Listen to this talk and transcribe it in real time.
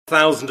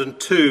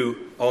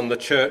1002 in the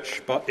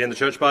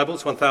church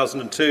Bibles,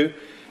 1002,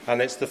 and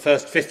it's the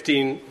first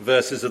 15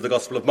 verses of the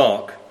Gospel of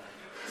Mark.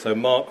 So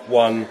Mark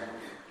 1,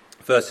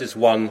 verses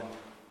 1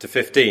 to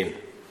 15.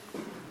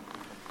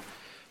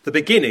 The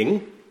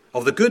beginning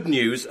of the good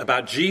news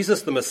about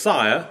Jesus the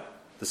Messiah,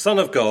 the Son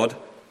of God,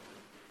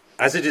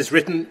 as it is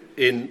written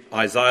in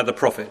Isaiah the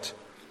prophet,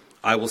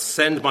 "I will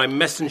send my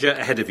messenger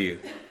ahead of you,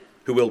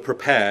 who will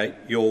prepare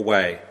your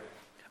way.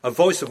 A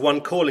voice of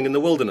one calling in the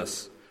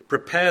wilderness,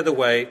 prepare the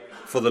way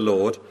for the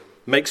Lord,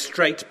 make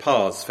straight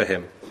paths for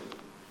him."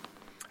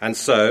 And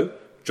so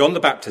John the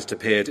Baptist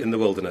appeared in the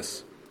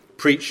wilderness,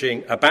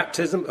 preaching a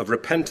baptism of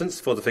repentance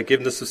for the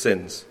forgiveness of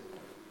sins.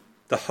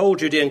 The whole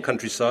Judean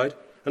countryside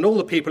and all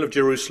the people of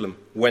Jerusalem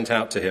went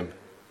out to him.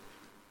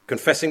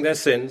 Confessing their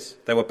sins,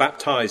 they were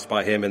baptized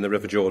by him in the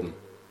river Jordan.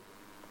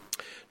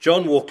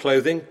 John wore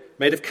clothing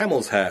made of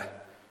camel's hair,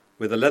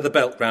 with a leather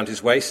belt round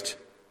his waist,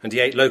 and he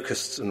ate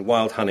locusts and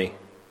wild honey.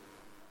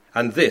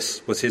 And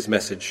this was his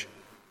message: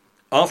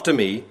 "After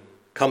me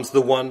comes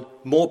the one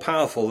more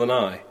powerful than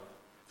I,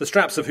 the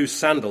straps of whose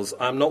sandals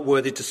I am not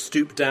worthy to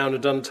stoop down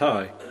and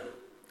untie.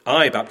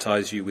 I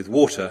baptize you with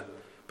water,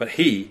 but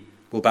he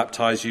will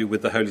baptize you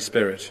with the Holy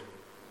Spirit."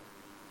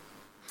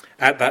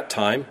 At that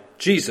time,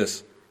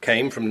 Jesus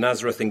came from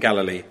Nazareth in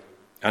Galilee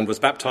and was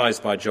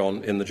baptized by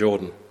John in the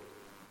Jordan.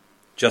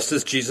 Just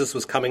as Jesus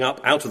was coming up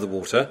out of the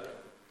water,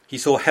 he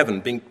saw heaven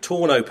being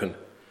torn open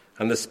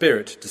and the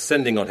Spirit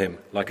descending on him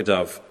like a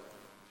dove.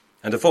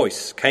 And a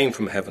voice came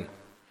from heaven,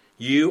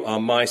 "You are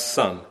my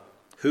Son,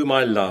 whom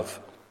I love.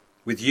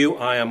 With you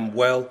I am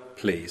well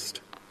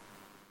pleased."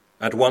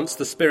 At once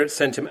the Spirit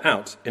sent him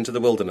out into the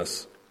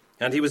wilderness,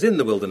 and he was in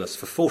the wilderness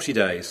for 40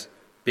 days,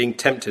 being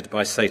tempted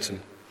by Satan.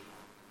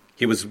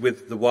 He was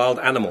with the wild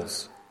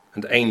animals,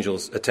 and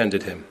angels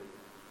attended him.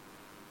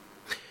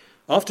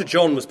 After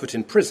John was put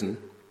in prison,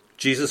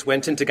 Jesus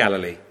went into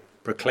Galilee,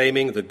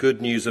 proclaiming the good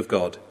news of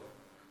God.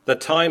 "The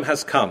time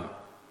has come,"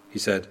 he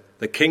said.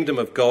 "The kingdom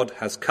of God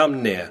has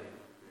come near.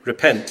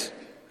 Repent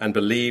and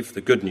believe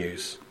the good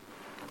news."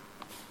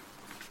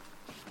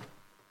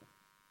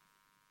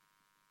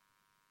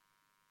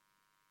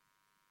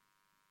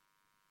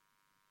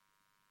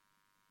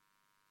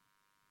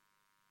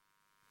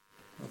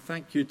 Well,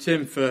 thank you,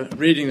 Tim, for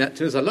reading that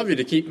to us. I'd love you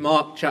to keep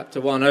Mark chapter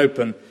 1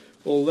 open,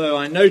 although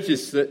I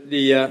noticed that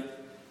the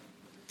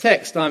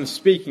text I'm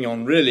speaking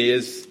on really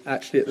is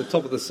actually at the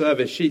top of the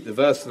service sheet, the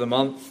verse of the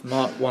month,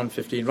 Mark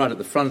 1:15, right at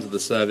the front of the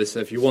service.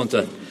 So if you want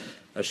a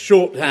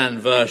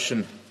shorthand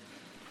version,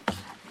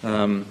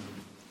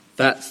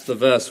 that's the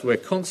verse we're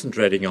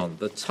concentrating on.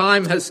 The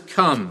time has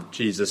come,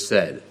 Jesus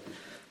said.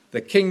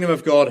 The kingdom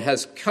of God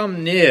has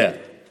come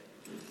near.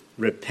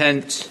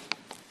 Repent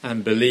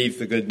and believe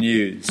the good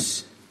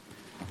news.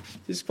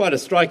 It's quite a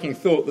striking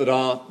thought that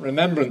our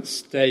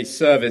Remembrance Day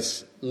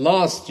service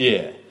last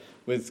year,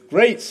 with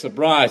great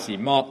sobriety,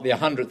 marked the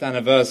 100th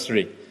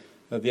anniversary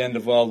of the end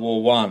of World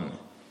War I,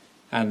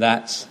 and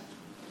that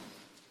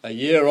a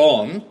year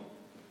on,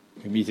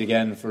 we meet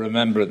again for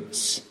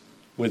remembrance,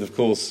 with, of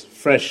course,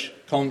 fresh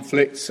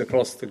conflicts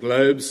across the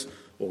globes,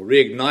 or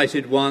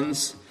reignited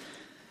ones,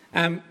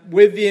 and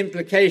with the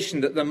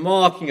implication that the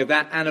marking of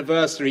that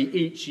anniversary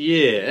each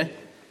year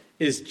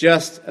is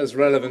just as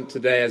relevant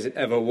today as it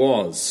ever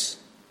was.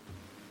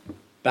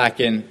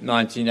 Back in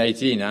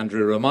 1918,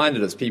 Andrew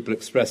reminded us, people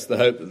expressed the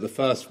hope that the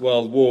First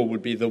World War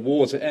would be the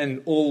war to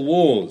end all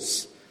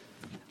wars.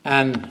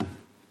 And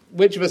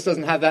which of us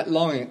doesn't have that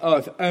longing? Oh,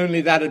 if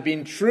only that had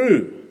been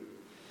true.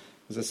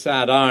 There's a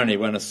sad irony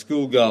when a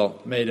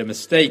schoolgirl made a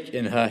mistake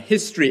in her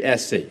history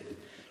essay.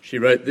 She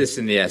wrote this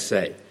in the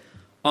essay: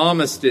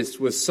 "Armistice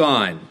was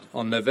signed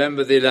on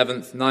November the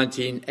 11th,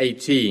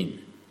 1918.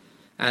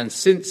 And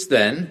since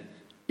then,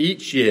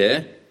 each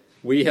year,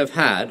 we have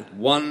had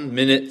 1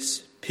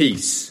 minute's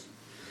peace."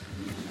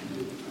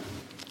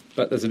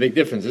 But there's a big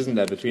difference, isn't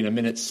there, between a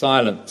minute's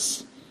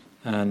silence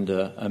and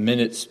a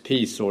minute's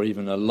peace, or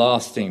even a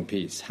lasting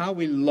peace. How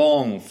we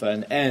long for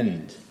an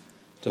end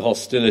to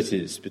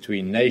hostilities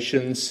between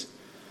nations,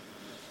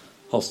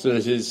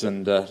 hostilities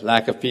and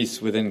lack of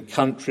peace within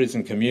countries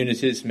and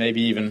communities.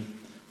 Maybe even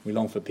we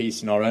long for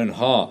peace in our own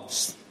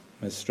hearts.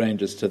 We're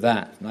strangers to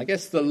that. And I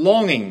guess the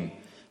longing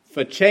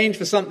for change,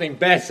 for something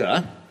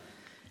better,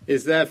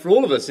 is there for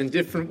all of us in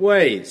different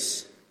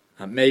ways.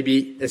 And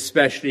maybe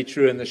especially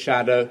true in the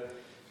shadow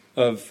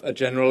of a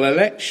general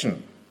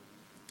election.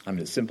 I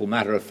mean, it's a simple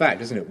matter of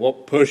fact, isn't it?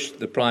 What pushed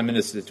the Prime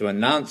Minister to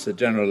announce a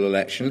general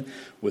election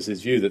was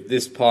his view that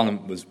this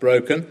Parliament was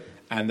broken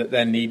and that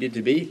there needed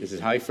to be, this is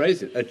how he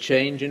phrased it, a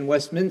change in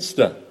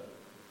Westminster.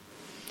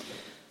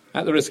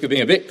 At the risk of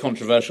being a bit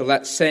controversial,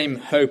 that same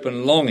hope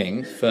and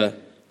longing for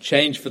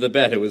change for the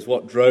better was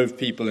what drove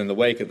people in the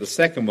wake of the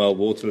Second World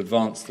War to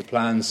advance the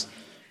plans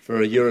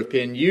for a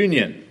European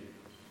Union.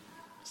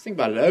 Just think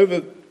about it.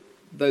 Over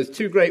those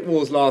two great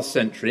wars last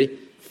century,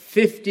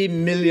 50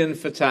 million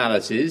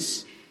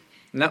fatalities,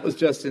 and that was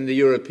just in the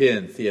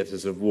European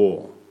theatres of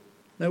war.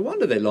 No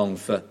wonder they longed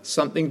for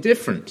something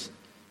different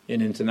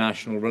in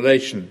international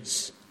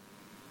relations.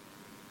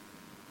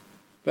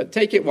 But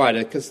take it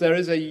wider, because there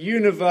is a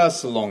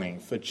universal longing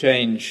for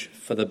change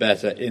for the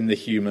better in the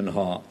human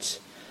heart.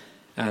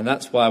 And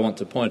that's why I want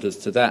to point us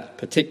to that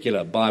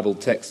particular Bible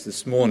text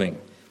this morning,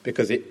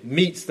 because it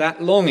meets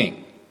that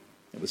longing.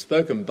 It was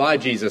spoken by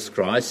Jesus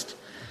Christ,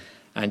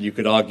 and you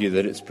could argue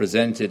that it's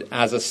presented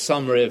as a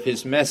summary of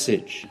his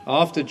message.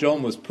 After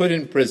John was put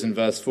in prison,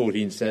 verse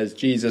 14 says,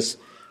 Jesus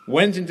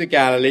went into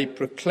Galilee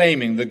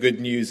proclaiming the good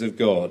news of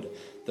God.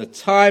 The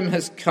time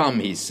has come,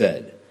 he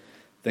said.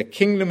 The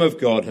kingdom of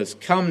God has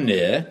come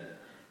near.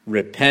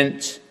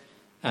 Repent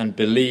and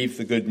believe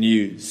the good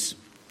news.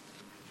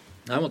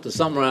 I want to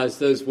summarize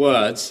those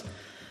words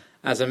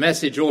as a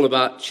message all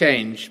about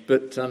change,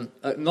 but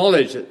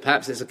acknowledge that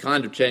perhaps it's a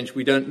kind of change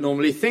we don't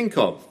normally think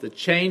of, the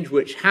change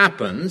which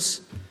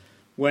happens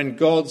when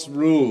God's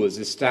rule is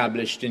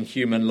established in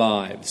human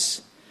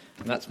lives.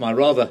 And that's my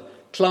rather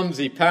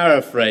clumsy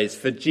paraphrase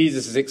for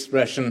Jesus'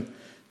 expression,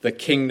 the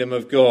kingdom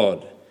of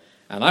God.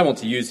 And I want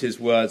to use his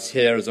words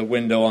here as a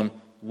window on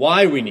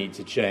why we need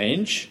to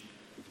change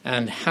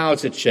and how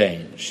to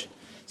change.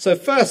 So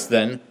first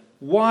then,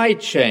 why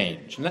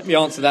change? And let me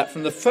answer that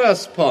from the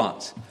first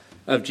part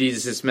of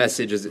Jesus'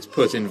 message as it's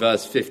put in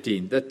verse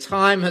 15. The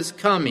time has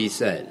come, he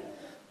said.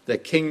 The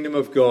kingdom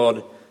of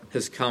God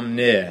has come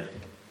near.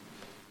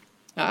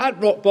 Now, at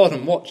rock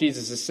bottom, what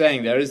Jesus is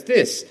saying there is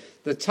this.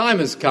 The time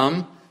has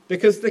come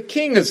because the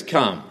king has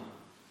come.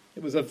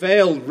 It was a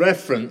veiled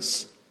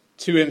reference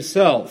to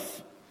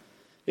himself.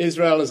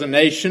 Israel as a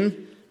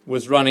nation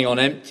was running on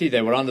empty.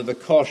 They were under the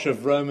cosh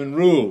of Roman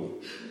rule.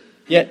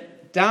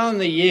 Yet down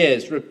the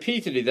years,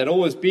 repeatedly, there'd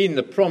always been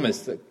the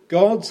promise that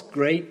God's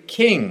great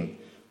king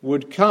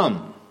would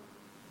come.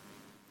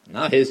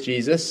 Now here's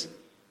Jesus.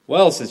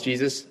 Well, says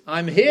Jesus,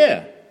 I'm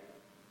here.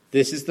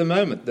 This is the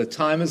moment. The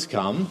time has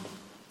come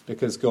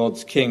because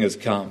God's king has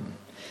come.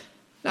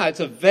 Now,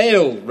 it's a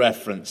veiled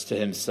reference to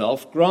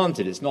himself.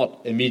 Granted, it's not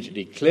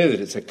immediately clear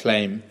that it's a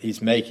claim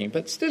he's making,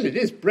 but still it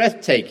is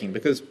breathtaking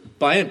because,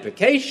 by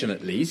implication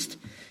at least,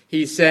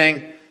 he's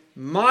saying,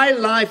 my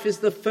life is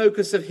the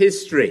focus of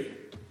history.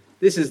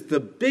 This is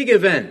the big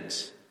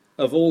event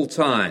of all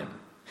time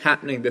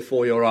happening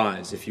before your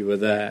eyes if you were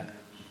there.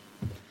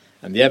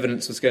 And the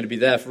evidence was going to be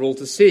there for all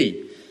to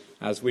see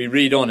as we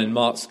read on in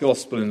Mark's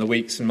Gospel in the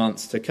weeks and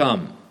months to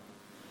come.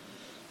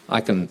 I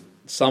can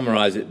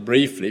summarize it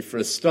briefly. For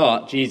a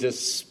start,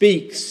 Jesus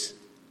speaks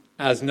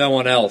as no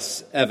one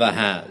else ever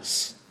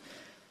has.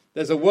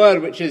 There's a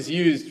word which is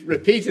used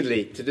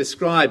repeatedly to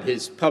describe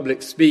his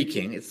public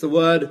speaking. It's the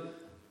word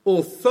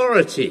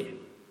authority.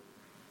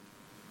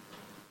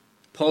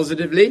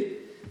 Positively,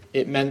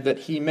 it meant that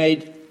he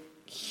made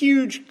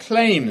huge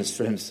claims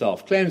for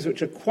himself, claims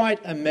which are quite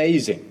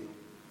amazing.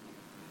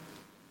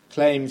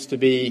 Claims to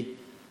be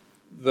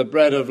the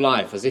bread of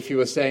life, as if he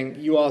were saying,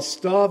 you are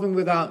starving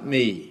without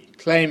me.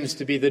 Claims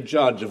to be the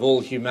judge of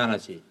all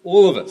humanity,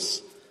 all of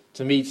us,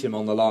 to meet him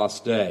on the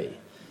last day.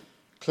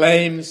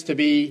 Claims to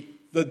be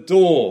the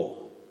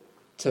door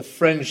to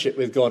friendship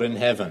with God in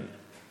heaven.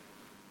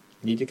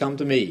 You need to come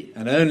to me,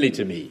 and only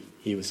to me,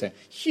 he was saying.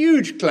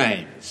 Huge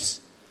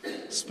claims,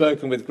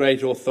 spoken with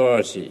great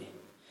authority.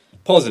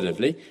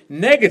 Positively.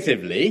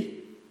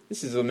 Negatively,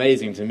 this is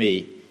amazing to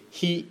me,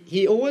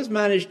 he always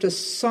managed to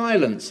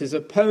silence his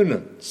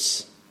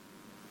opponents.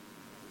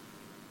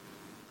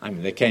 I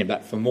mean, they came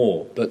back for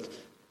more, but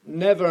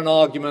never an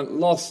argument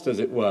lost, as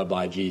it were,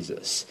 by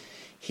Jesus.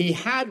 He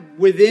had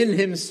within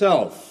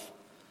himself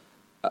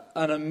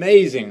an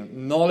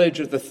amazing knowledge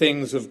of the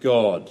things of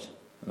God.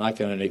 And I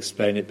can only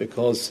explain it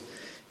because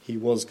he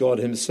was God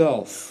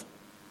himself.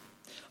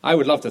 I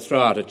would love to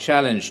throw out a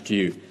challenge to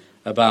you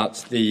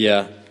about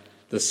the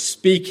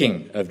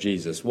speaking of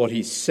Jesus, what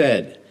he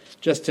said,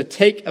 just to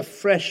take a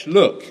fresh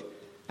look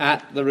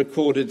at the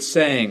recorded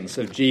sayings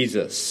of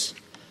Jesus.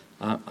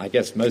 I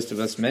guess most of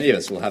us, many of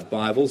us will have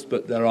Bibles,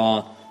 but there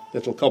are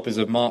little copies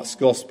of Mark's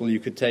Gospel you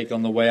could take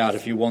on the way out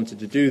if you wanted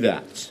to do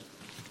that.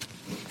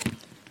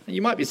 And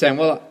you might be saying,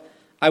 well,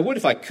 I would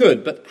if I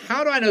could, but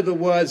how do I know the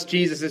words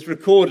Jesus is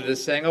recorded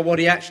as saying are what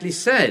he actually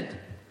said?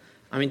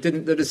 I mean,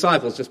 didn't the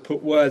disciples just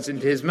put words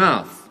into his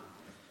mouth?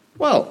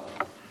 Well,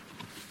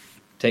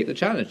 take the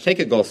challenge. Take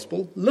a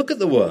gospel. Look at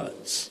the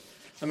words.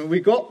 I mean, we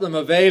got them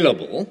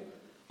available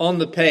on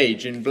the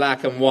page in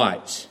black and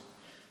white.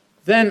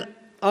 Then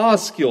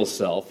ask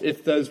yourself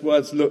if those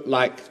words look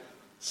like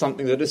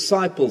something the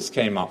disciples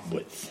came up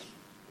with.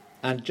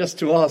 And just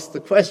to ask the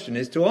question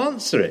is to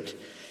answer it.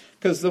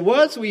 Because the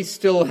words we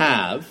still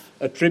have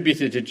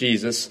attributed to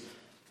Jesus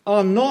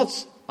are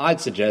not, I'd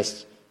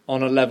suggest,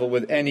 on a level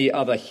with any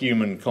other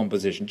human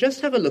composition. Just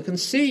have a look and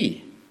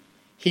see.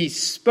 He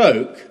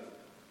spoke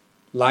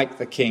like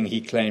the king he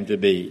claimed to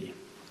be.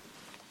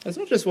 It's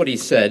not just what he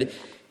said,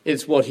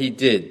 it's what he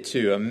did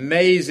too.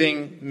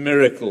 Amazing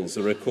miracles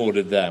are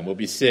recorded there, and we'll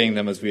be seeing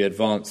them as we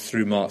advance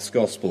through Mark's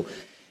Gospel.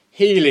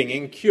 Healing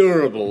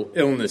incurable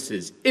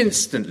illnesses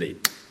instantly,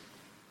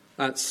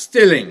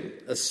 stilling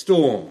a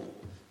storm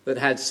that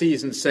had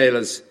seasoned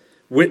sailors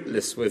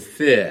witless with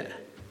fear.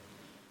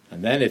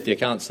 And then, if the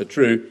accounts are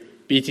true,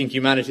 beating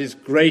humanity's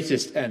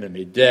greatest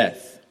enemy,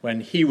 death,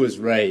 when he was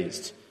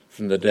raised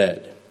from the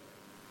dead.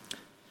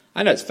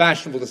 I know it's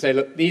fashionable to say,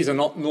 look, these are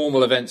not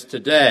normal events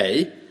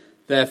today,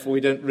 therefore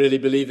we don't really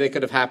believe they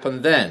could have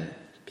happened then.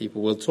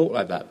 People will talk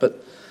like that.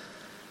 But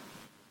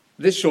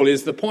this surely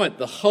is the point.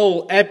 The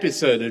whole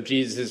episode of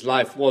Jesus'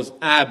 life was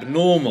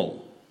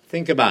abnormal.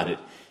 Think about it.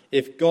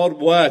 If God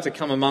were to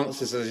come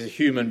amongst us as a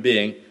human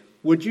being,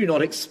 would you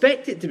not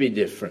expect it to be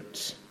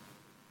different?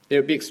 It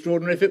would be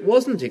extraordinary if it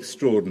wasn't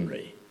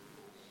extraordinary.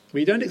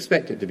 We don't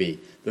expect it to be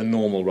the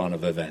normal run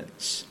of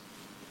events.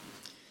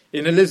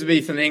 In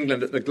Elizabethan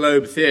England at the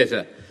Globe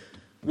Theatre,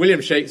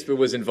 William Shakespeare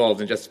was involved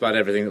in just about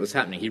everything that was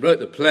happening. He wrote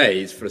the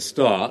plays for a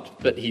start,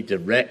 but he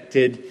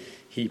directed,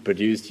 he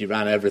produced, he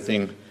ran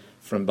everything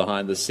from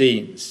behind the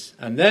scenes.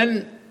 And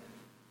then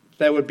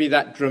there would be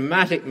that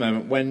dramatic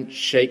moment when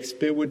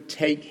Shakespeare would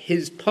take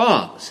his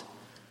part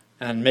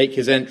and make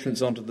his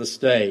entrance onto the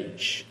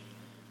stage.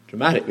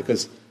 Dramatic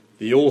because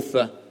the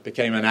author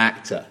became an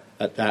actor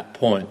at that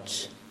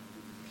point.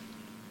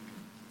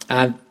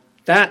 And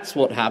that's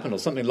what happened, or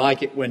something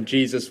like it, when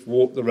Jesus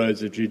walked the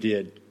roads of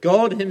Judea.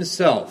 God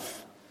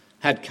himself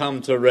had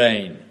come to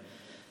reign.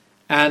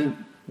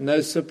 And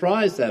no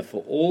surprise,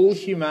 therefore, all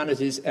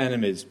humanity's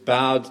enemies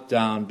bowed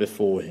down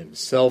before him.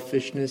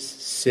 Selfishness,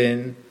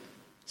 sin,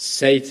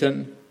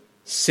 Satan,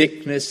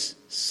 sickness,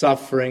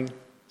 suffering,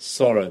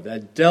 sorrow. They're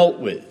dealt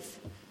with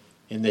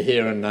in the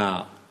here and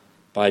now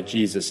by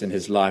Jesus in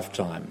his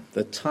lifetime.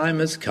 The time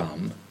has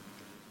come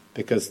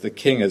because the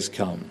King has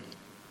come.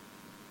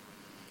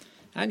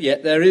 And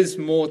yet there is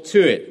more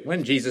to it.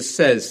 When Jesus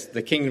says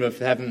the kingdom of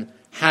heaven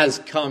has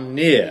come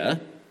near,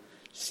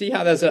 see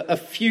how there's a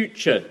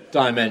future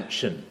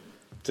dimension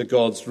to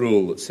God's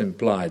rule that's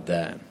implied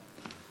there.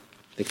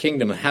 The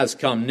kingdom has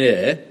come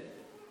near,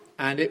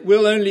 and it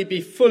will only be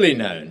fully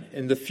known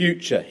in the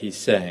future, he's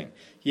saying.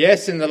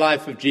 Yes, in the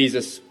life of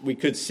Jesus we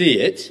could see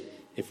it,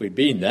 if we'd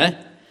been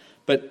there,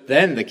 but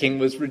then the king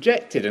was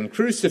rejected and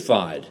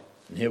crucified.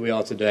 And here we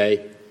are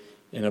today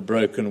in a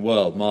broken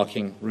world,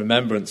 marking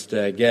Remembrance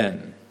Day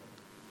again.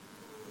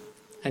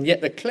 And yet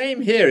the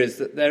claim here is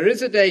that there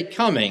is a day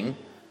coming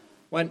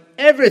when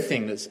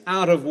everything that's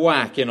out of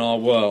whack in our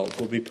world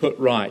will be put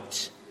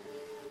right.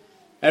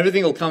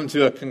 Everything will come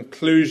to a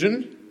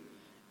conclusion,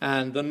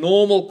 and the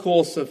normal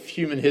course of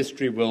human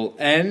history will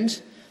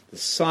end. The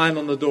sign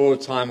on the door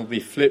of time will be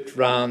flipped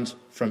round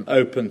from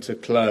open to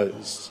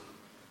closed.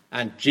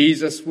 And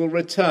Jesus will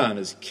return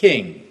as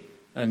king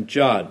and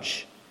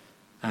judge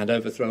and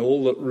overthrow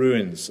all that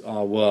ruins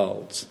our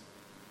world.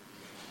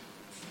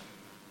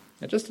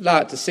 Now just allow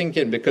it to sink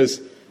in,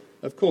 because,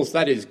 of course,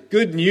 that is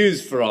good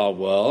news for our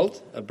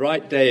world. A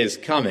bright day is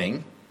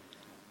coming.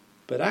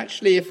 But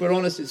actually, if we're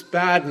honest, it's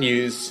bad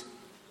news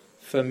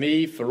for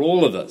me, for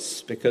all of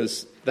us,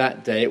 because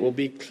that day it will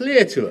be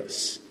clear to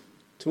us,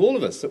 to all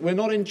of us, that we're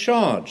not in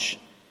charge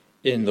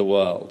in the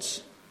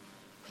world.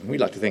 And we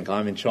like to think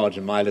I'm in charge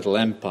of my little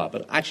empire,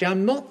 but actually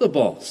I'm not the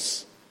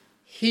boss.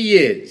 He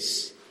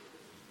is.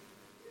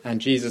 And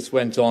Jesus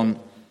went on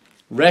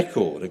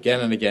record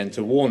again and again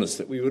to warn us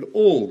that we would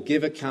all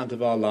give account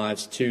of our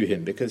lives to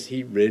him, because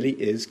he really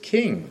is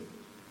king.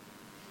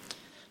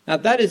 Now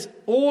that is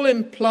all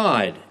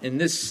implied in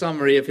this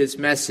summary of his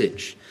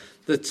message.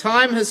 The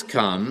time has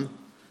come,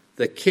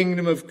 the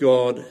kingdom of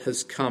God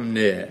has come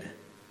near.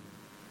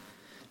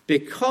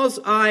 Because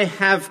I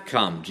have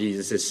come,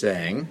 Jesus is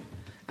saying,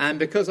 and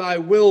because I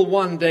will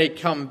one day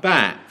come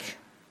back,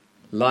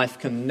 life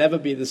can never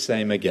be the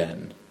same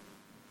again.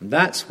 And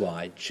that's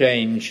why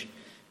change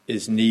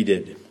is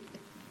needed.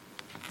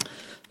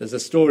 There's a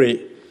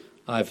story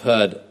I've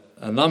heard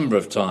a number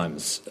of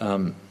times.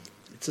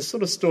 It's a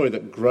sort of story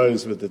that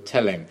grows with the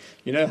telling.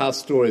 You know how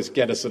stories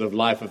get a sort of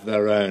life of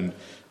their own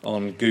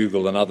on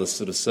Google and other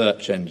sort of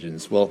search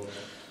engines? Well,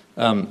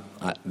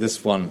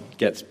 this one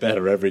gets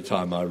better every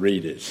time I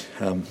read it,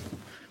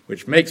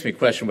 which makes me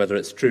question whether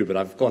it's true, but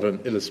I've got an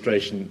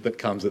illustration that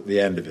comes at the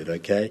end of it,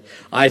 okay?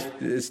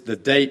 The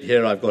date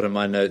here I've got in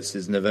my notes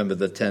is November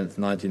the 10th,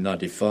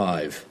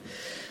 1995.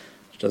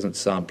 Which doesn't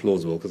sound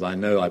plausible, because I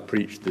know I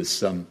preached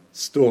this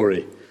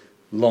story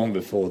long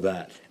before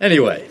that.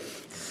 Anyway,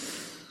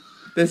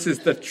 this is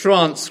the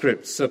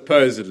transcript,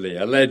 supposedly,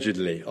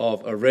 allegedly,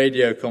 of a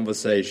radio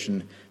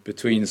conversation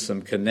between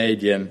some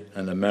Canadian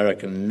and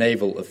American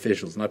naval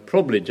officials. Now,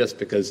 probably just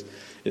because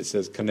it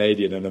says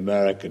Canadian and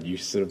American, you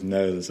sort of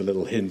know there's a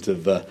little hint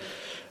of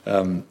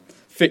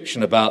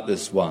fiction about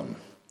this one.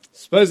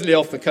 Supposedly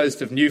off the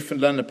coast of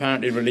Newfoundland,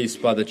 apparently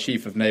released by the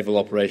Chief of Naval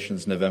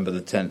Operations November the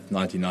 10th,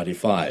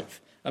 1995.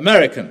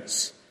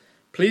 Americans,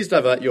 please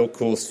divert your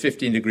course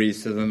 15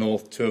 degrees to the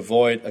north to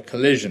avoid a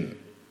collision.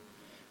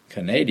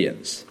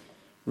 Canadians,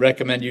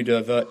 recommend you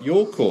divert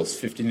your course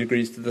 15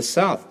 degrees to the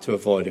south to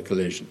avoid a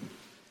collision.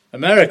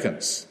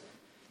 Americans,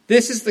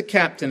 this is the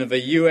captain of a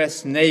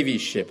U.S. Navy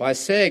ship. I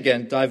say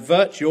again,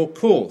 divert your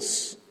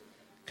course.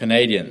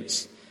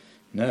 Canadians,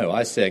 no,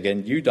 I say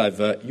again, you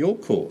divert your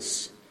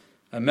course.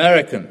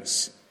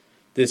 Americans,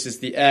 This is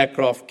the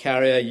aircraft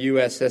carrier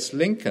USS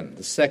Lincoln,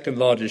 the second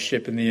largest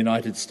ship in the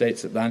United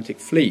States Atlantic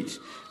Fleet.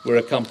 We're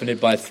accompanied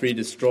by 3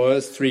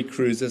 destroyers, 3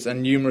 cruisers,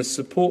 and numerous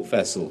support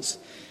vessels.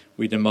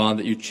 We demand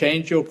that you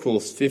change your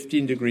course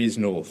 15 degrees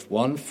north,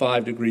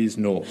 15 degrees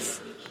north,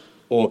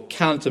 or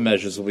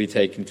countermeasures will be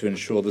taken to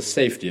ensure the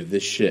safety of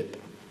this ship.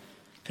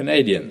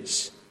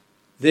 Canadians,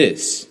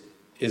 this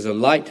is a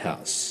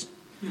lighthouse.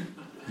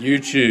 You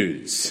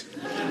choose.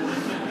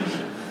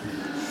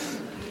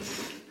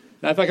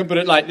 Now, if I can put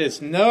it like this,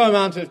 no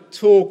amount of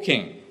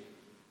talking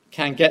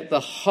can get the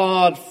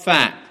hard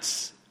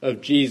facts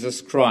of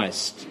Jesus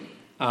Christ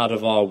out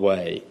of our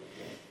way.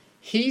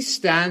 He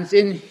stands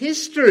in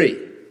history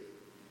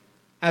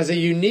as a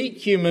unique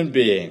human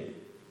being,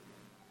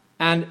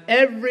 and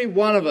every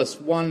one of us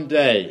one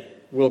day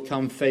will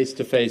come face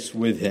to face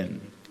with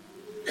him.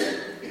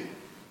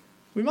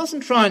 We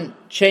mustn't try and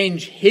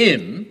change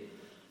him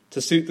to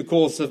suit the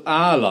course of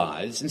our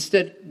lives.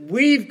 Instead,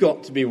 we've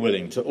got to be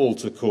willing to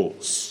alter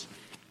course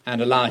and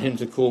allow him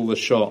to call the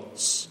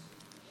shots.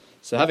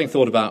 So having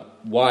thought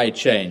about why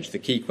change, the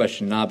key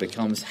question now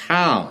becomes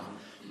how?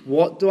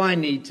 What do I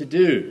need to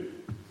do?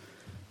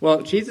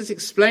 Well, Jesus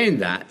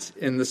explained that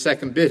in the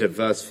second bit of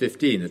verse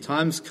 15. The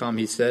time's come,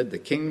 he said, the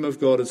kingdom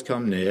of God has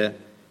come near.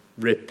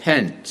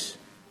 Repent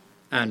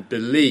and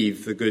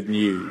believe the good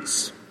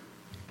news.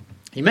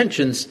 He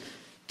mentions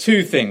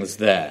 2 things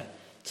there.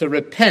 To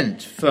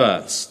repent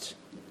first.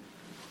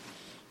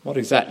 What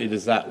exactly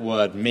does that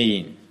word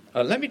mean?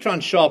 Let me try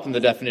and sharpen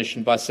the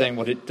definition by saying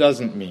what it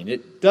doesn't mean.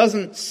 It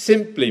doesn't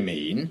simply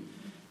mean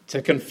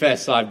to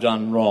confess I've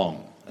done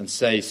wrong and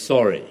say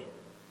sorry.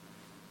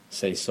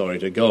 Say sorry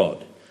to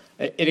God.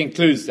 It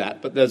includes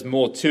that, but there's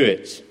more to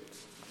it.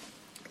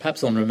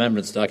 Perhaps on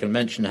Remembrance Day I can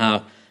mention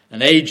how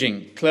an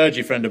aging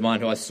clergy friend of mine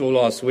who I saw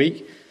last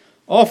week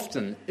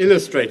often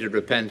illustrated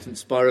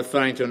repentance by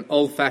referring to an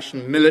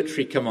old-fashioned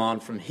military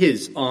command from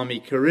his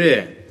army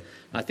career.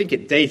 I think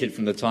it dated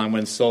from the time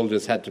when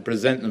soldiers had to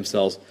present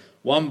themselves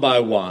one by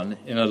one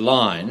in a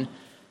line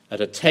at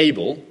a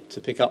table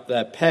to pick up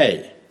their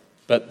pay.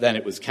 But then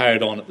it was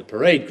carried on at the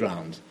parade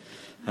ground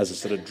as a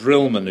sort of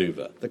drill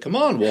maneuver. The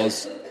command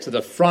was to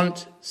the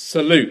front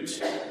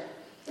salute.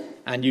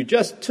 And you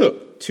just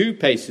took 2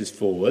 paces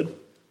forward,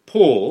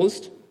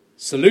 paused,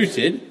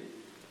 saluted,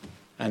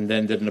 and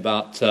then did an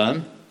about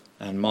turn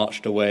and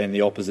marched away in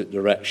the opposite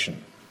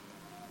direction.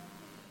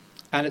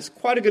 And it's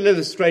quite a good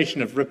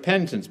illustration of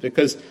repentance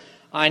because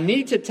I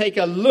need to take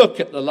a look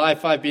at the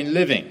life I've been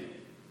living,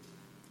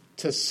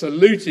 to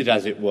salute it,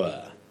 as it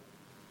were.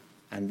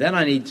 And then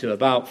I need to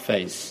about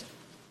face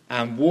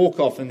and walk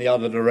off in the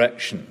other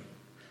direction.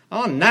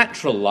 Our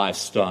natural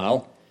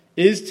lifestyle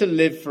is to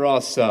live for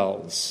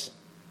ourselves.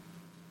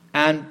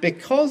 And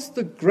because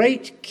the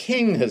great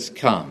King has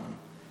come,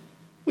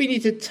 we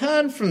need to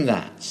turn from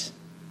that.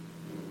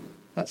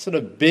 That sort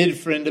of bid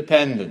for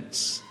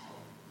independence,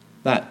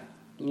 that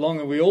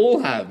longing we all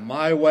have,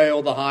 my way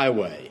or the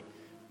highway.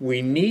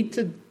 We need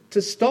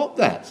to stop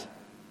that,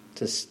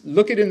 to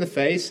look it in the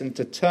face and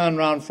to turn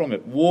round from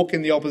it, walk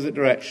in the opposite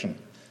direction,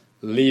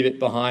 leave it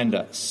behind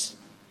us.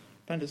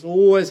 Repentance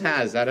always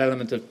has that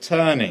element of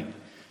turning,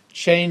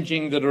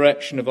 changing the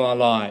direction of our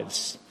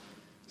lives,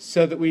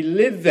 so that we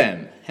live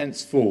them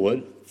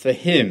henceforward for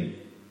him.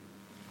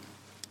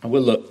 And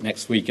we'll look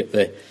next week at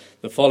the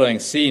following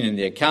scene in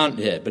the account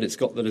here, but it's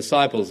got the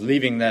disciples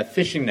leaving their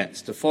fishing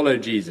nets to follow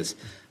Jesus,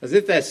 as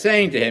if they're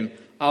saying to him,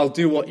 I'll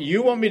do what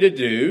you want me to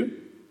do,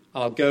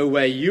 I'll go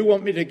where you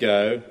want me to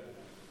go,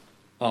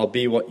 I'll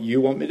be what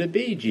you want me to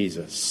be,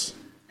 Jesus.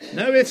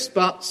 No ifs,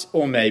 buts,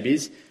 or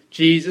maybes.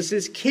 Jesus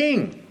is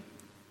king.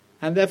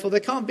 And therefore there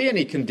can't be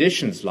any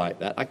conditions like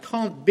that. I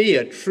can't be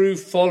a true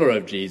follower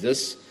of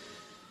Jesus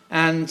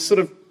and sort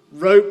of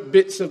rope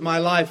bits of my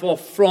life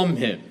off from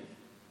him.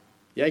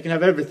 Yeah, you can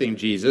have everything,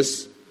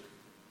 Jesus,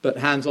 but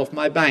hands off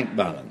my bank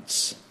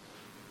balance.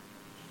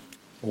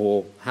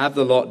 Or have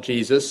the lot,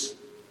 Jesus,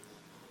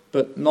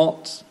 but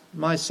not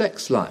my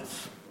sex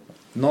life,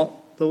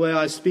 not the way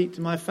I speak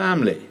to my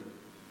family.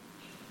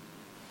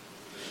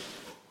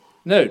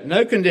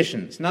 No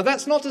conditions. Now,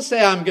 that's not to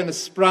say I'm going to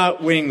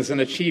sprout wings and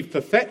achieve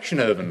perfection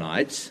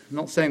overnight. I'm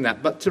not saying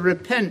that. But to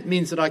repent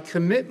means that I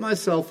commit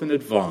myself in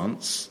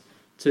advance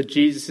to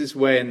Jesus'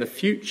 way in the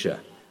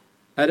future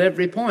at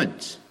every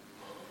point.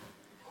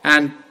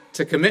 And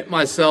to commit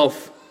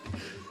myself,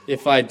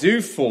 if I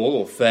do fall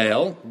or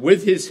fail,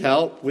 with his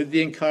help, with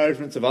the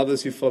encouragement of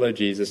others who follow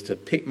Jesus, to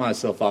pick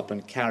myself up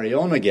and carry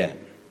on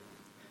again.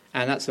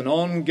 And that's an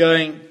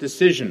ongoing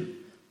decision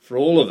for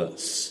all of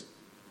us.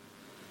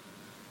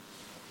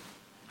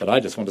 But I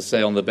just want to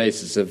say, on the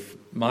basis of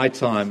my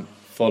time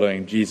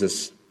following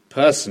Jesus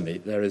personally,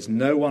 there is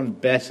no one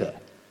better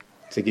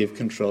to give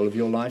control of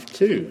your life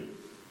to.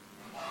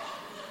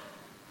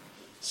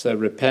 So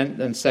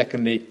repent, and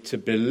secondly, to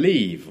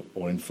believe,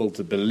 or in full,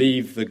 to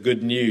believe the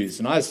good news.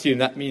 And I assume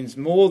that means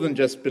more than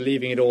just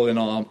believing it all in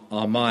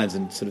our minds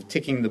and sort of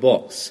ticking the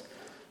box,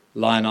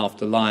 line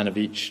after line of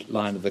each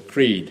line of the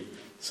creed,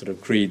 sort of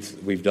creeds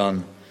that we've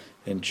done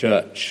in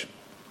church.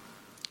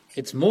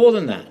 It's more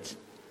than that.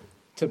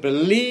 To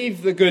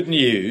believe the good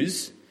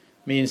news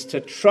means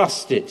to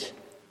trust it,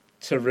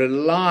 to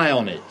rely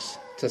on it,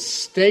 to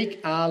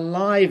stake our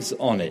lives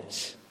on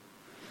it.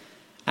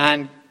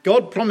 And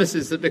God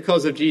promises that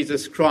because of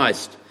Jesus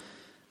Christ,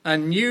 a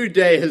new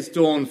day has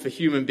dawned for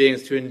human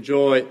beings to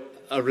enjoy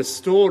a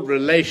restored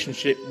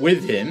relationship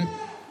with him.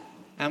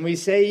 And we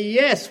say,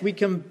 yes, we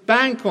can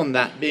bank on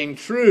that being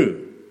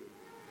true.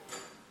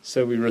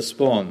 So we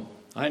respond.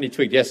 I only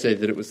twigged yesterday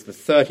that it was the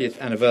 30th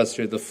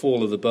anniversary of the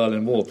fall of the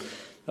Berlin Wall.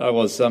 I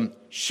was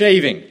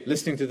shaving,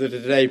 listening to the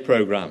Today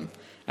programme,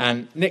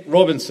 and Nick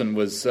Robinson,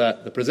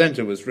 the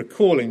presenter, was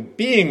recalling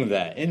being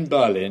there in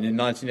Berlin in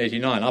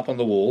 1989, up on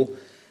the wall,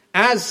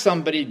 as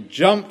somebody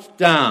jumped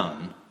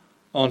down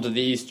onto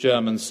the East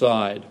German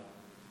side.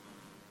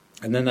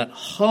 And then that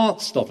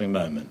heart-stopping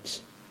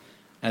moment,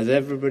 as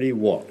everybody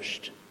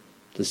watched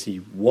to see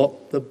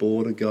what the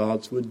border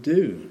guards would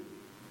do.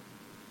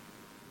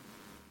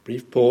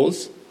 Brief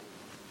pause.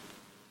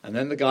 And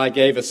then the guy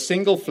gave a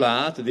single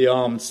flower to the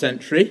armed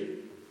sentry,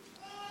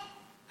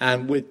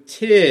 and with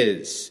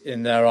tears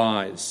in their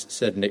eyes,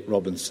 said Nick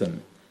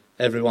Robinson,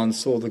 everyone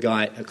saw the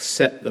guy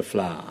accept the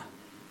flower.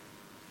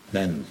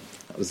 Then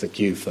that was the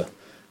cue for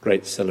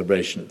great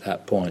celebration at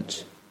that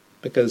point,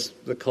 because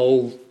the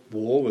Cold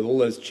War, with all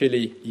those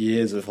chilly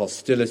years of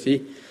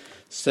hostility,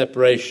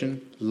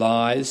 separation,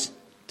 lies,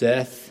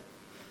 death,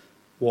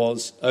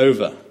 was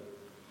over,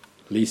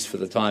 at least for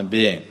the time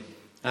being.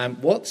 And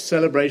what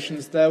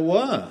celebrations there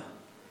were.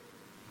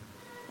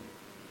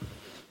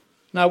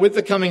 Now, with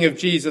the coming of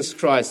Jesus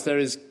Christ, there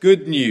is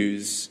good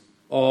news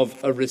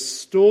of a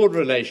restored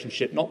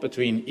relationship, not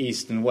between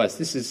East and West.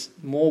 This is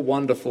more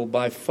wonderful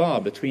by far,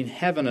 between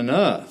heaven and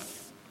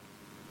earth.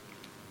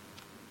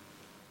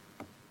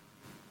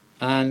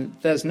 And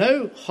there's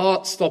no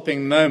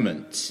heart-stopping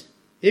moment.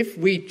 If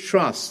we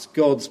trust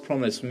God's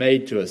promise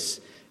made to us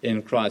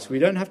in Christ, we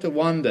don't have to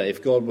wonder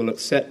if God will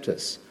accept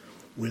us.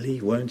 Will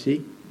he, won't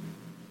he?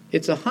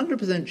 It's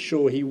 100%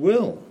 sure he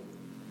will.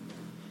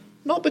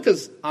 Not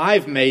because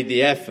I've made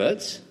the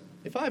effort.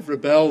 If I've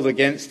rebelled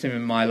against him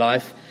in my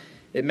life,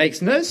 it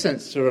makes no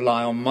sense to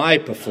rely on my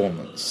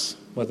performance,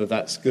 whether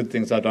that's good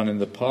things I've done in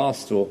the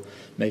past or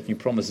making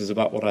promises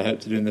about what I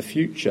hope to do in the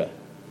future.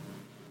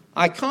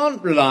 I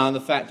can't rely on the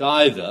fact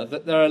either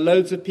that there are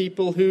loads of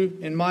people who,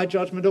 in my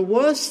judgment, are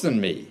worse than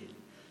me.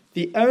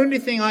 The only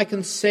thing I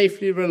can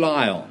safely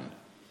rely on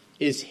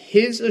is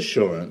his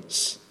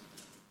assurance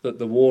that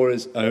the war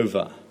is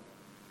over.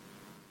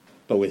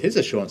 But with his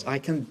assurance, I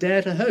can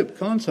dare to hope,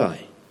 can't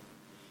I?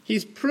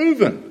 He's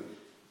proven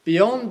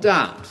beyond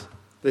doubt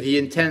that he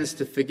intends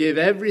to forgive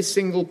every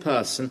single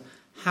person,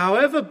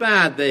 however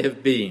bad they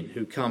have been,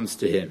 who comes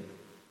to him.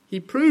 He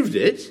proved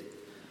it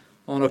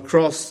on a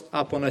cross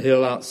up on a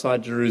hill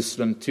outside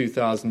Jerusalem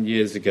 2,000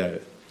 years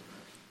ago,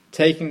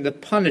 taking the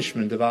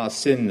punishment of our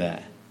sin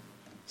there,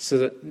 so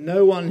that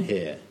no one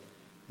here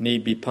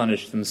need be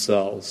punished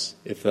themselves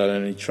if they'll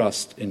only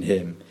trust in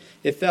him.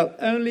 If they'll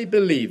only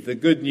believe the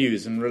good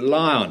news and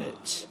rely on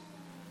it,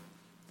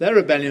 their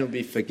rebellion will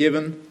be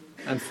forgiven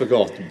and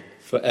forgotten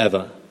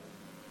forever.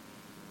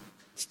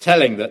 It's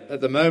telling that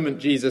at the moment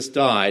Jesus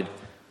died,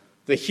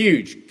 the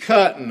huge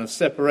curtain of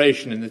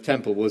separation in the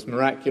temple was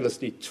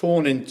miraculously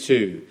torn in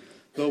two.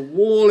 The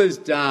wall is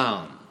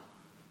down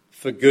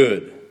for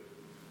good.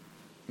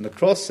 And the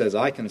cross says,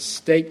 I can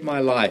stake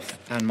my life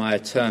and my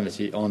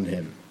eternity on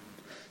him.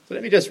 So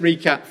let me just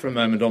recap for a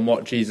moment on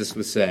what Jesus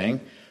was saying.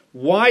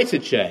 Why to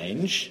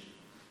change?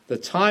 The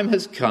time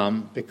has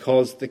come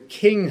because the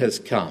King has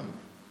come.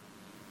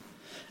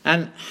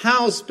 And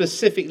how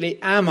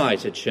specifically am I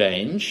to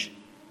change?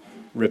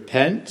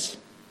 Repent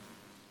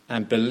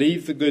and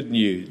believe the good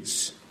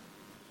news,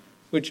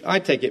 which I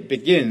take it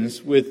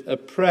begins with a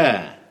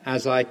prayer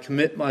as I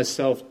commit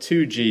myself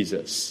to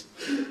Jesus.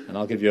 And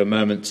I'll give you a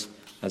moment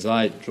as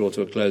I draw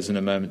to a close in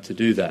a moment to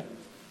do that.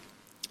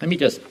 Let me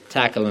just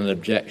tackle an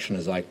objection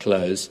as I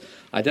close.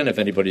 I don't know if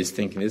anybody's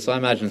thinking this. I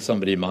imagine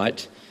somebody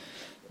might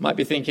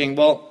be thinking,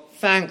 well,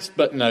 thanks,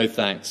 but no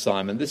thanks,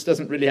 Simon. This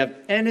doesn't really have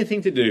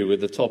anything to do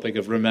with the topic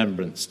of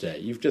Remembrance Day.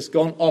 You've just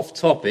gone off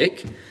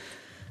topic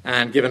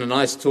and given a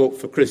nice talk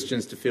for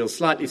Christians to feel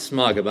slightly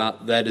smug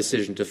about their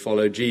decision to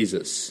follow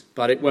Jesus.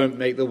 But it won't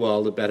make the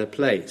world a better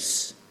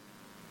place.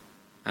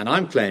 And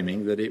I'm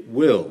claiming that it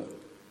will.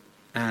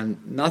 And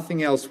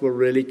nothing else will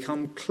really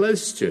come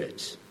close to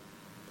it.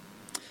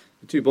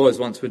 The two boys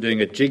once were doing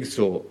a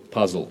jigsaw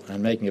puzzle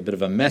and making a bit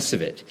of a mess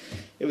of it.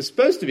 It was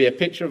supposed to be a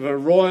picture of a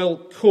royal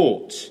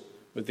court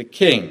with the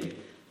king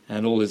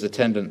and all his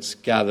attendants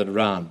gathered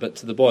around. But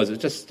to the boys, it was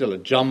just still a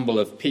jumble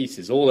of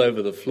pieces all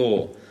over the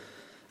floor,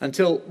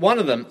 until one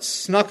of them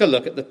snuck a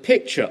look at the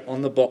picture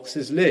on the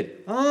box's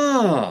lid.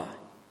 Ah,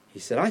 he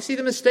said, I see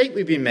the mistake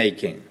we've been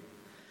making.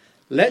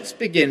 Let's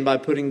begin by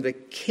putting the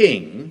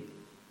king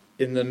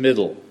in the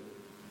middle.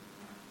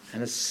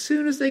 And as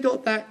soon as they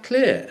got that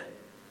clear,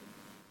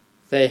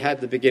 they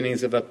had the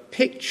beginnings of a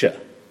picture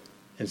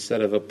instead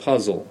of a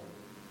puzzle.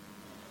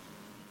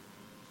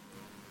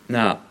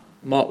 Now,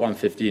 Mark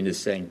 1:15 is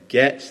saying,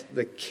 get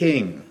the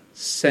king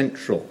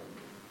central.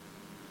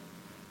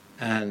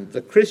 And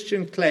the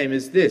Christian claim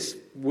is this: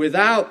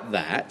 without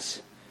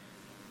that,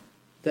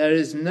 there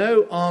is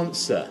no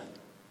answer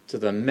to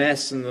the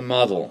mess and the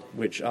muddle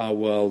which our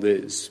world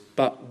is.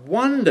 But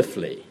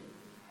wonderfully,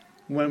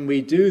 when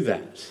we do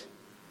that,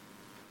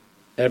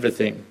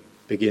 everything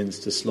begins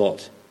to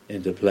slot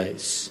into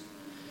place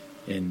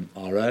in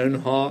our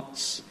own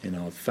hearts, in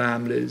our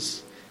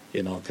families,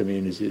 in our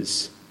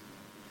communities.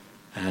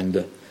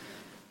 And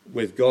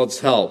with God's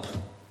help,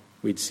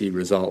 we'd see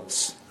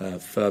results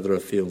further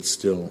afield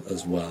still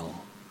as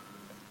well.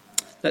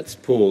 Let's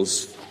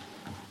pause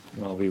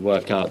while we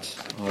work out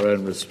our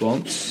own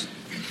response.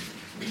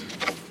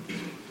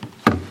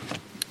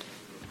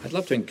 I'd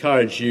love to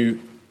encourage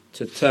you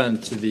to turn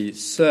to the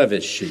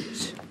service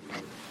sheet.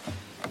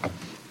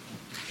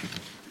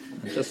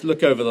 And just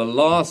look over the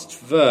last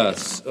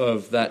verse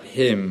of that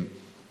hymn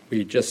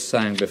we just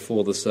sang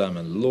before the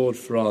sermon, Lord,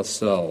 for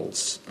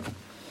ourselves.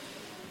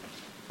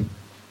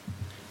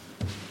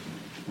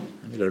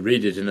 I'm going to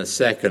read it in a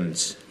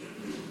second,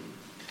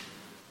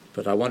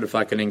 but I wonder if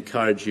I can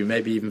encourage you,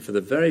 maybe even for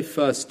the very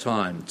first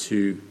time,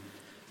 to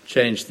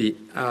change the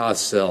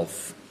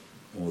ourself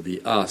or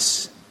the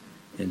us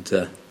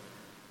into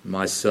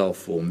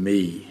myself or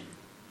me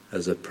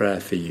as a prayer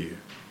for you.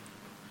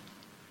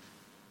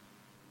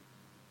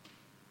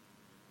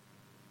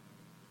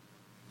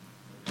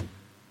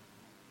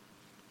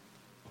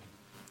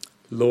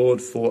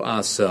 Lord, for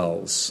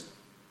ourselves,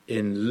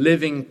 in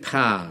living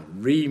power,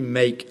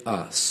 remake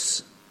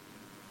us.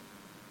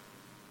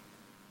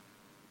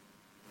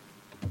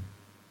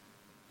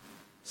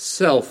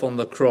 Self on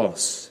the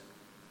cross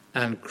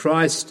and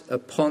Christ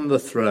upon the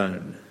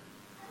throne.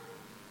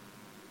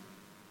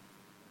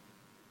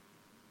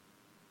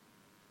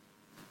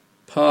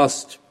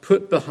 Past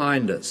put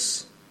behind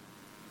us,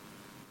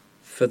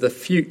 for the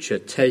future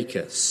take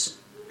us.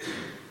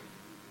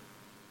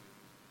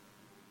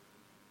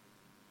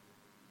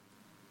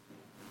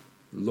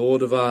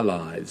 Lord of our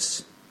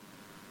lives,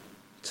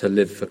 to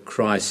live for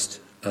Christ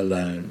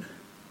alone.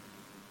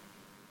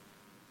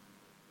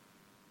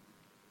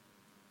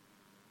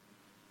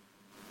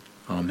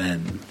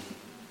 Amen.